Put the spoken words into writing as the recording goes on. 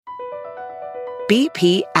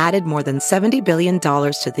BP added more than $70 billion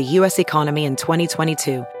to the U.S. economy in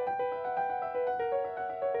 2022.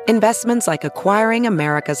 Investments like acquiring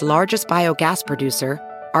America's largest biogas producer,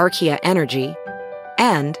 Archaea Energy,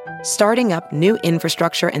 and starting up new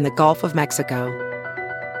infrastructure in the Gulf of Mexico.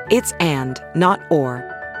 It's and, not or.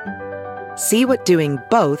 See what doing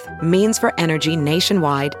both means for energy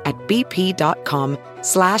nationwide at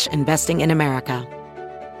bp.com/investing in America.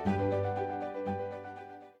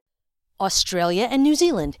 Australia and New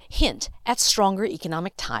Zealand hint at stronger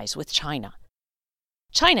economic ties with China.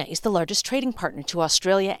 China is the largest trading partner to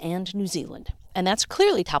Australia and New Zealand, and that's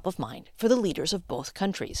clearly top of mind for the leaders of both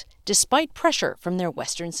countries, despite pressure from their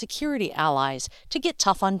Western security allies to get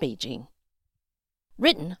tough on Beijing.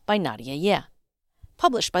 Written by Nadia Ye.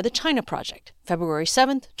 Published by the China Project, February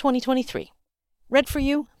 7th, 2023. Read for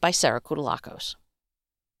you by Sarah Koudelakos.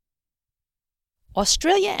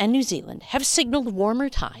 Australia and New Zealand have signaled warmer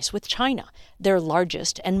ties with China, their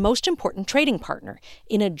largest and most important trading partner,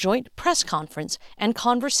 in a joint press conference and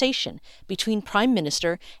conversation between Prime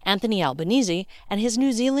Minister Anthony Albanese and his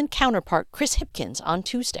New Zealand counterpart Chris Hipkins on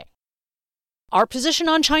Tuesday. Our position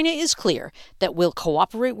on China is clear, that we'll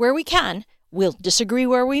cooperate where we can, we'll disagree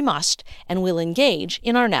where we must, and we'll engage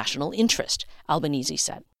in our national interest, Albanese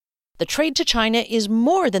said. The trade to China is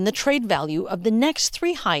more than the trade value of the next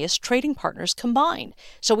three highest trading partners combined,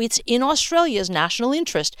 so it's in Australia's national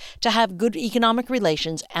interest to have good economic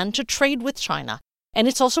relations and to trade with China, and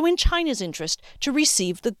it's also in China's interest to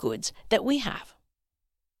receive the goods that we have.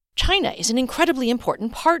 China is an incredibly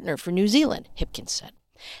important partner for New Zealand, Hipkins said.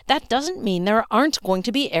 That doesn't mean there aren't going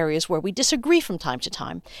to be areas where we disagree from time to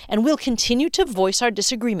time, and we'll continue to voice our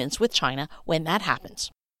disagreements with China when that happens.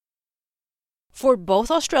 For both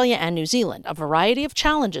Australia and New Zealand, a variety of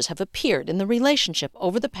challenges have appeared in the relationship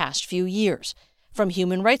over the past few years, from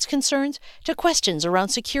human rights concerns to questions around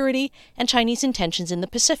security and Chinese intentions in the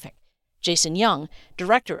Pacific. Jason Young,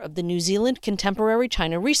 director of the New Zealand Contemporary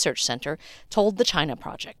China Research Center, told the China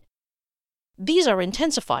Project. These are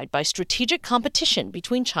intensified by strategic competition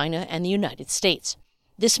between China and the United States.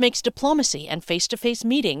 This makes diplomacy and face-to-face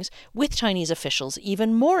meetings with Chinese officials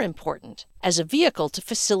even more important as a vehicle to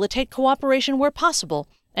facilitate cooperation where possible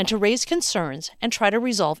and to raise concerns and try to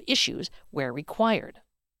resolve issues where required.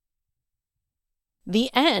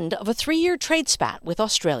 The end of a 3-year trade spat with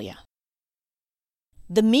Australia.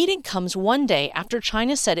 The meeting comes one day after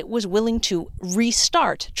China said it was willing to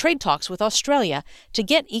restart trade talks with Australia to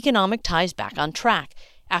get economic ties back on track,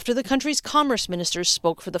 after the country's commerce ministers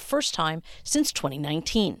spoke for the first time since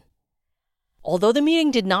 2019. Although the meeting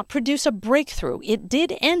did not produce a breakthrough, it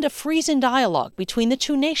did end a freeze in dialogue between the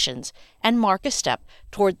two nations and mark a step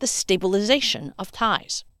toward the stabilization of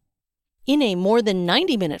ties. In a more than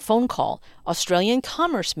 90-minute phone call, Australian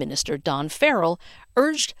Commerce Minister Don Farrell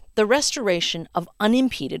urged the restoration of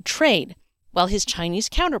unimpeded trade, while his Chinese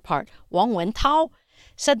counterpart, Wang Wentao,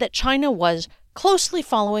 said that China was closely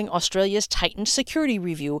following Australia's tightened security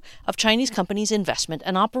review of Chinese companies' investment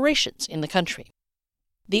and operations in the country.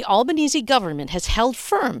 The Albanese government has held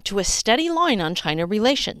firm to a steady line on China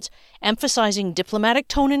relations, emphasizing diplomatic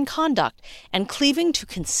tone and conduct and cleaving to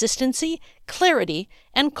consistency, clarity,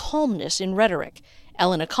 and calmness in rhetoric.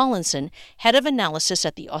 Elena Collinson, head of analysis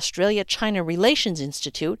at the Australia-China Relations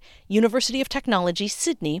Institute, University of Technology,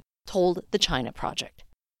 Sydney, told the China Project.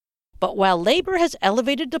 But while Labor has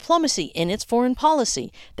elevated diplomacy in its foreign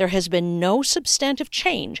policy, there has been no substantive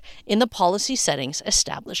change in the policy settings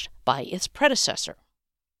established by its predecessor.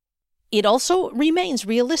 It also remains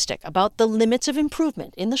realistic about the limits of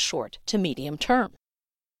improvement in the short to medium term.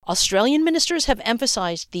 Australian ministers have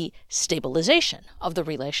emphasized the stabilization of the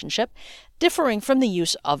relationship, differing from the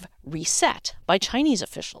use of reset by Chinese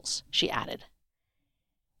officials, she added.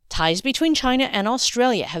 Ties between China and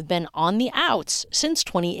Australia have been on the outs since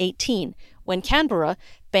 2018, when Canberra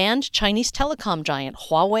banned Chinese telecom giant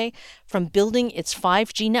Huawei from building its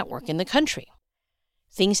 5G network in the country.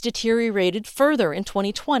 Things deteriorated further in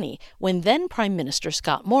 2020 when then Prime Minister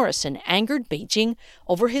Scott Morrison angered Beijing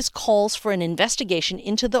over his calls for an investigation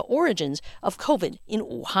into the origins of COVID in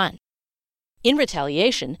Wuhan. In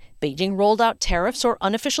retaliation, Beijing rolled out tariffs or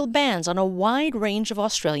unofficial bans on a wide range of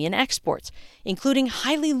Australian exports, including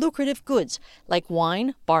highly lucrative goods like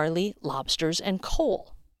wine, barley, lobsters, and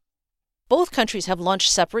coal. Both countries have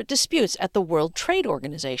launched separate disputes at the World Trade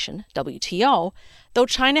Organization, WTO, though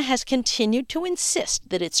China has continued to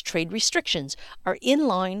insist that its trade restrictions are in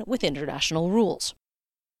line with international rules.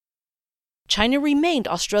 China remained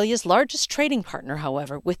Australia's largest trading partner,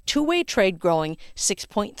 however, with two-way trade growing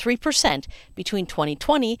 6.3% between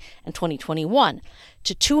 2020 and 2021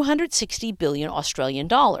 to 260 billion Australian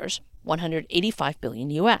dollars, $185 billion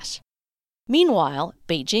US. Meanwhile,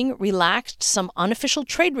 Beijing relaxed some unofficial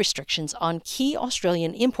trade restrictions on key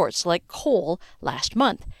Australian imports like coal last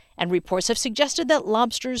month, and reports have suggested that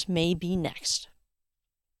lobsters may be next.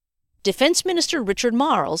 Defense Minister Richard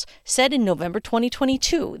Marles said in November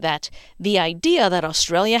 2022 that the idea that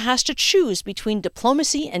Australia has to choose between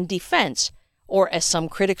diplomacy and defense, or as some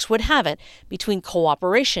critics would have it, between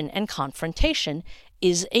cooperation and confrontation,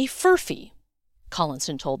 is a furphy,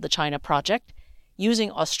 Collinson told the China Project,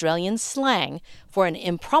 using Australian slang for an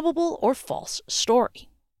improbable or false story.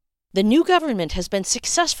 The new government has been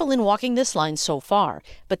successful in walking this line so far,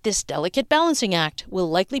 but this delicate balancing act will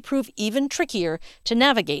likely prove even trickier to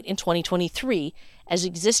navigate in 2023 as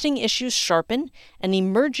existing issues sharpen and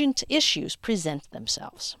emergent issues present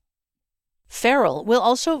themselves. Farrell will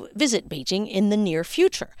also visit Beijing in the near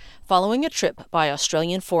future, following a trip by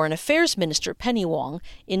Australian Foreign Affairs Minister Penny Wong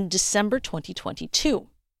in December 2022.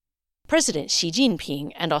 President Xi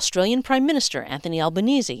Jinping and Australian Prime Minister Anthony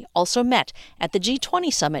Albanese also met at the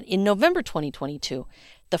G20 summit in November 2022,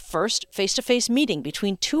 the first face-to-face meeting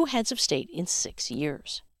between two heads of state in 6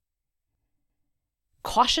 years.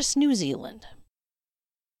 Cautious New Zealand.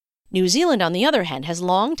 New Zealand, on the other hand, has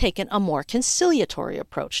long taken a more conciliatory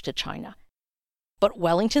approach to China. But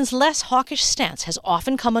Wellington's less hawkish stance has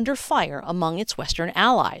often come under fire among its Western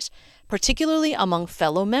allies, particularly among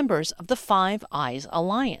fellow members of the Five Eyes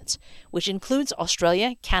Alliance, which includes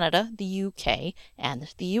Australia, Canada, the UK,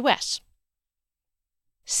 and the US.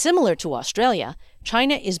 Similar to Australia,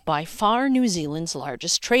 China is by far New Zealand's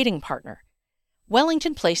largest trading partner.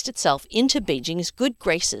 Wellington placed itself into Beijing's good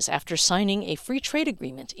graces after signing a free trade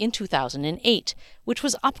agreement in 2008, which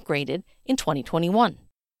was upgraded in 2021.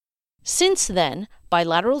 Since then,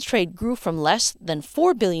 bilateral trade grew from less than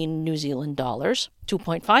 4 billion New Zealand dollars,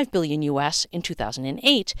 2.5 billion US in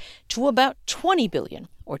 2008, to about 20 billion,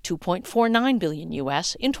 or 2.49 billion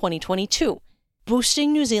US in 2022,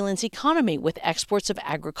 boosting New Zealand's economy with exports of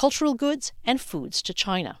agricultural goods and foods to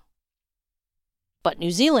China. But New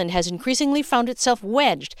Zealand has increasingly found itself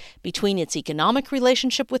wedged between its economic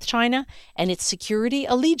relationship with China and its security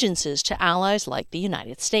allegiances to allies like the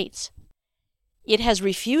United States. It has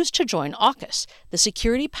refused to join AUKUS, the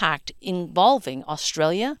security pact involving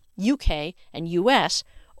Australia, UK, and US,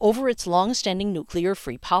 over its long-standing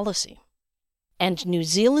nuclear-free policy. And New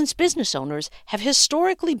Zealand's business owners have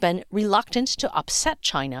historically been reluctant to upset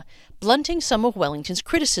China, blunting some of Wellington's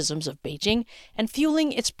criticisms of Beijing and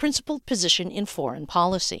fueling its principled position in foreign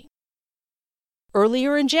policy.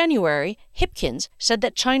 Earlier in January, Hipkins said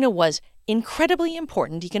that China was incredibly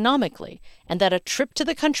important economically, and that a trip to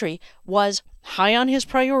the country was high on his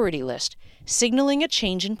priority list, signaling a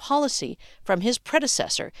change in policy from his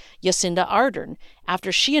predecessor, Jacinda Ardern,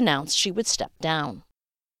 after she announced she would step down.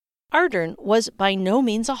 Ardern was by no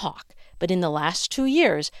means a hawk, but in the last 2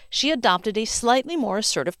 years she adopted a slightly more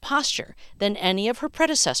assertive posture than any of her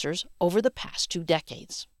predecessors over the past 2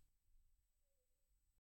 decades.